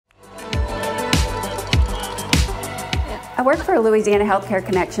I work for Louisiana Healthcare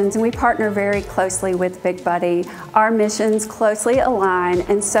Connections, and we partner very closely with Big Buddy. Our missions closely align,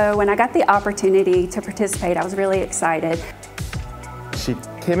 and so when I got the opportunity to participate, I was really excited. She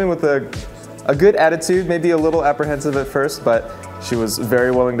came in with a good attitude, maybe a little apprehensive at first, but she was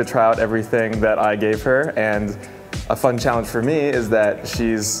very willing to try out everything that I gave her. And a fun challenge for me is that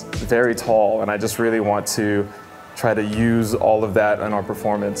she's very tall, and I just really want to try to use all of that in our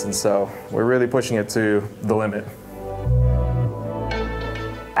performance, and so we're really pushing it to the limit.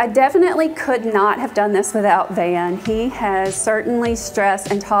 I definitely could not have done this without Van. He has certainly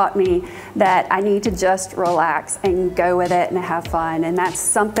stressed and taught me that I need to just relax and go with it and have fun, and that's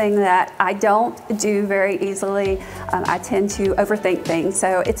something that I don't do very easily. I tend to overthink things,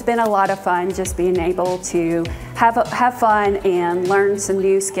 so it's been a lot of fun just being able to have fun and learn some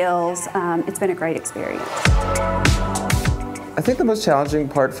new skills. It's been a great experience. I think the most challenging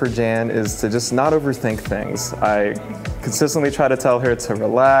part for Jan is to just not overthink things. I consistently try to tell her to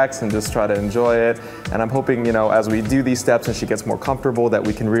relax and just try to enjoy it. And I'm hoping, as we do these steps and she gets more comfortable, that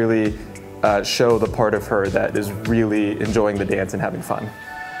we can really show the part of her that is really enjoying the dance and having fun.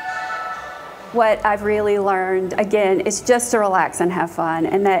 What I've really learned, again, is just to relax and have fun,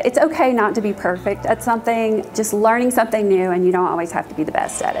 and that it's okay not to be perfect at something, just learning something new, and you don't always have to be the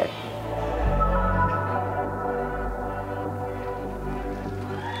best at it.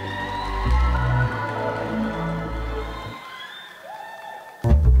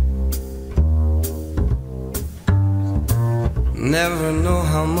 Never know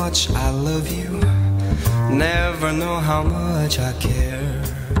how much I love you, never know how much I care.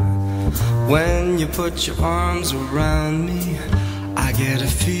 When you put your arms around me, I get a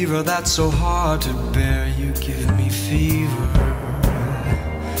fever that's so hard to bear. You give me fever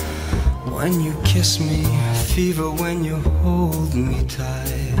when you kiss me, fever when you hold me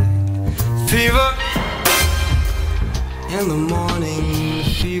tight. Fever in the morning,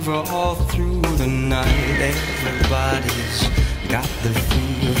 fever all through the night. Everybody's got the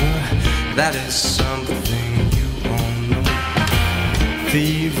fever, that is something you all know.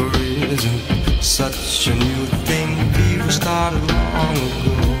 Fever isn't such a new thing, fever started long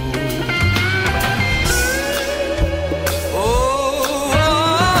ago. Oh,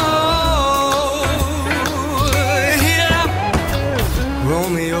 yeah.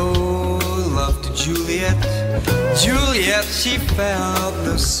 Romeo loved Juliet, Juliet, she felt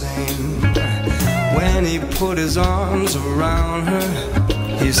the same. When he put his arms around her,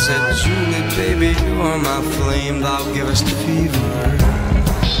 he said, Juliet, baby, you're my flame, thou givest fever.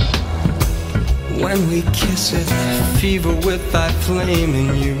 When we kiss it, fever with thy flame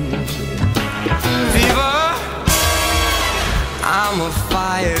in you. Fever, I'm a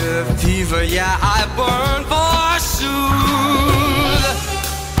fire, fever, yeah, I burn forsooth.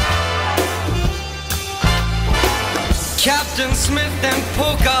 Captain Smith and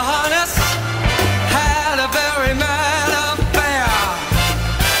Pocahontas had a very mad affair.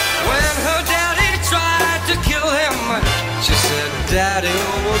 When her daddy tried to kill him, she said, Daddy,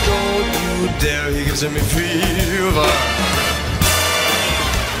 oh, don't you dare, he gives me fever.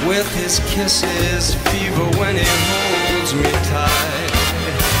 With his kisses, fever when he holds me tight.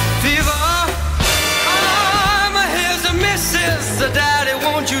 Fever, I'm his missus, Daddy,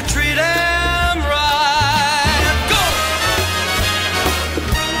 won't you treat him right? Go!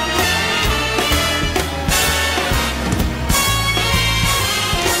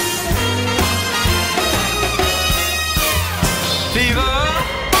 Fever,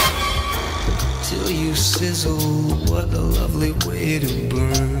 till you sizzle, what a lovely way to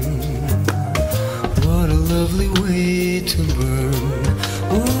burn. What a lovely way to burn.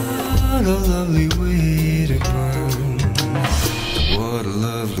 What a lovely way to burn. What a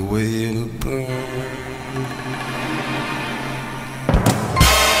lovely way to burn.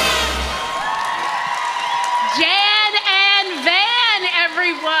 Jan and Van,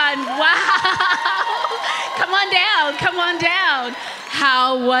 everyone. Wow. Come on down, come on down.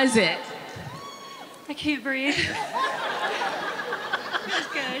 How was it? I can't breathe. That's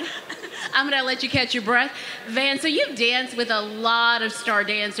good. I'm gonna let you catch your breath. Van, so you've danced with a lot of star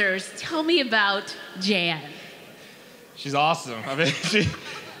dancers. Tell me about Jan. She's awesome. I mean,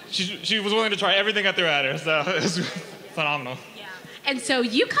 she was willing to try everything I threw at her, so it was phenomenal. Yeah. And so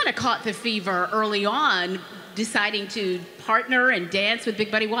you kind of caught the fever early on, deciding to partner and dance with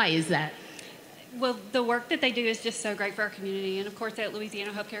Big Buddy. Why is that? Well, the work that they do is just so great for our community, and of course at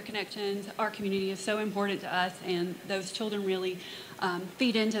Louisiana Healthcare Connections, our community is so important to us, and those children really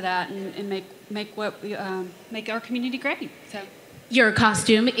feed into that and make our community great. So, your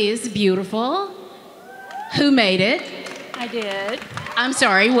costume is beautiful. Who made it? I did. I'm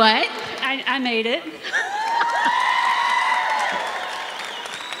sorry, what? I made it.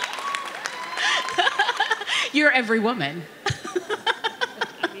 You're every woman.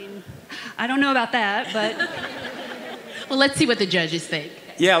 I mean, I don't know about that, but... Well, let's see what the judges think.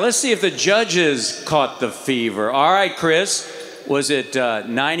 Yeah, let's see if the judges caught the fever. All right, Chris, was it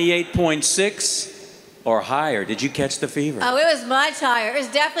 98.6 or higher? Did you catch the fever? Oh, it was much higher. It was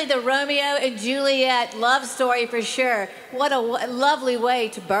definitely the Romeo and Juliet love story for sure. What a lovely way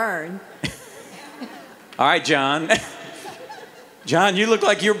to burn. All right, John. John, you look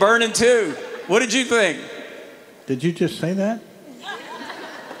like you're burning too. What did you think? Did you just say that?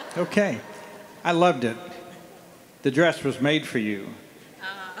 Okay. I loved it. The dress was made for you.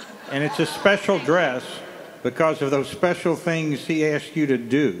 And it's a special dress because of those special things he asked you to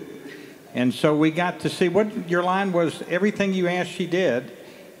do. And so we got to see what your line was. Everything you asked, she did.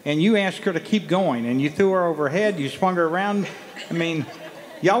 And you asked her to keep going. And you threw her overhead. You swung her around. I mean,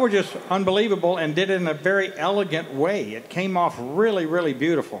 y'all were just unbelievable and did it in a very elegant way. It came off really, really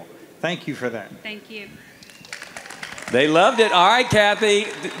beautiful. Thank you for that. Thank you. They loved it. All right, Kathy,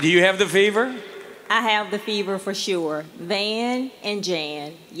 do you have the fever? I have the fever for sure. Van and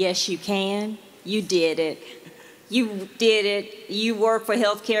Jan, yes, you can. You did it. You did it. You work for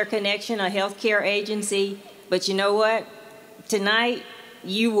Healthcare Connection, a healthcare agency. But you know what? Tonight,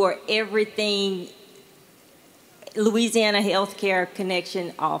 you were everything Louisiana Healthcare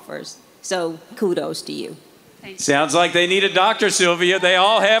Connection offers. So kudos to you. Sounds like they need a doctor, Sylvia. They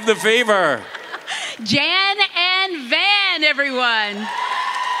all have the fever. Jan and Van, everyone.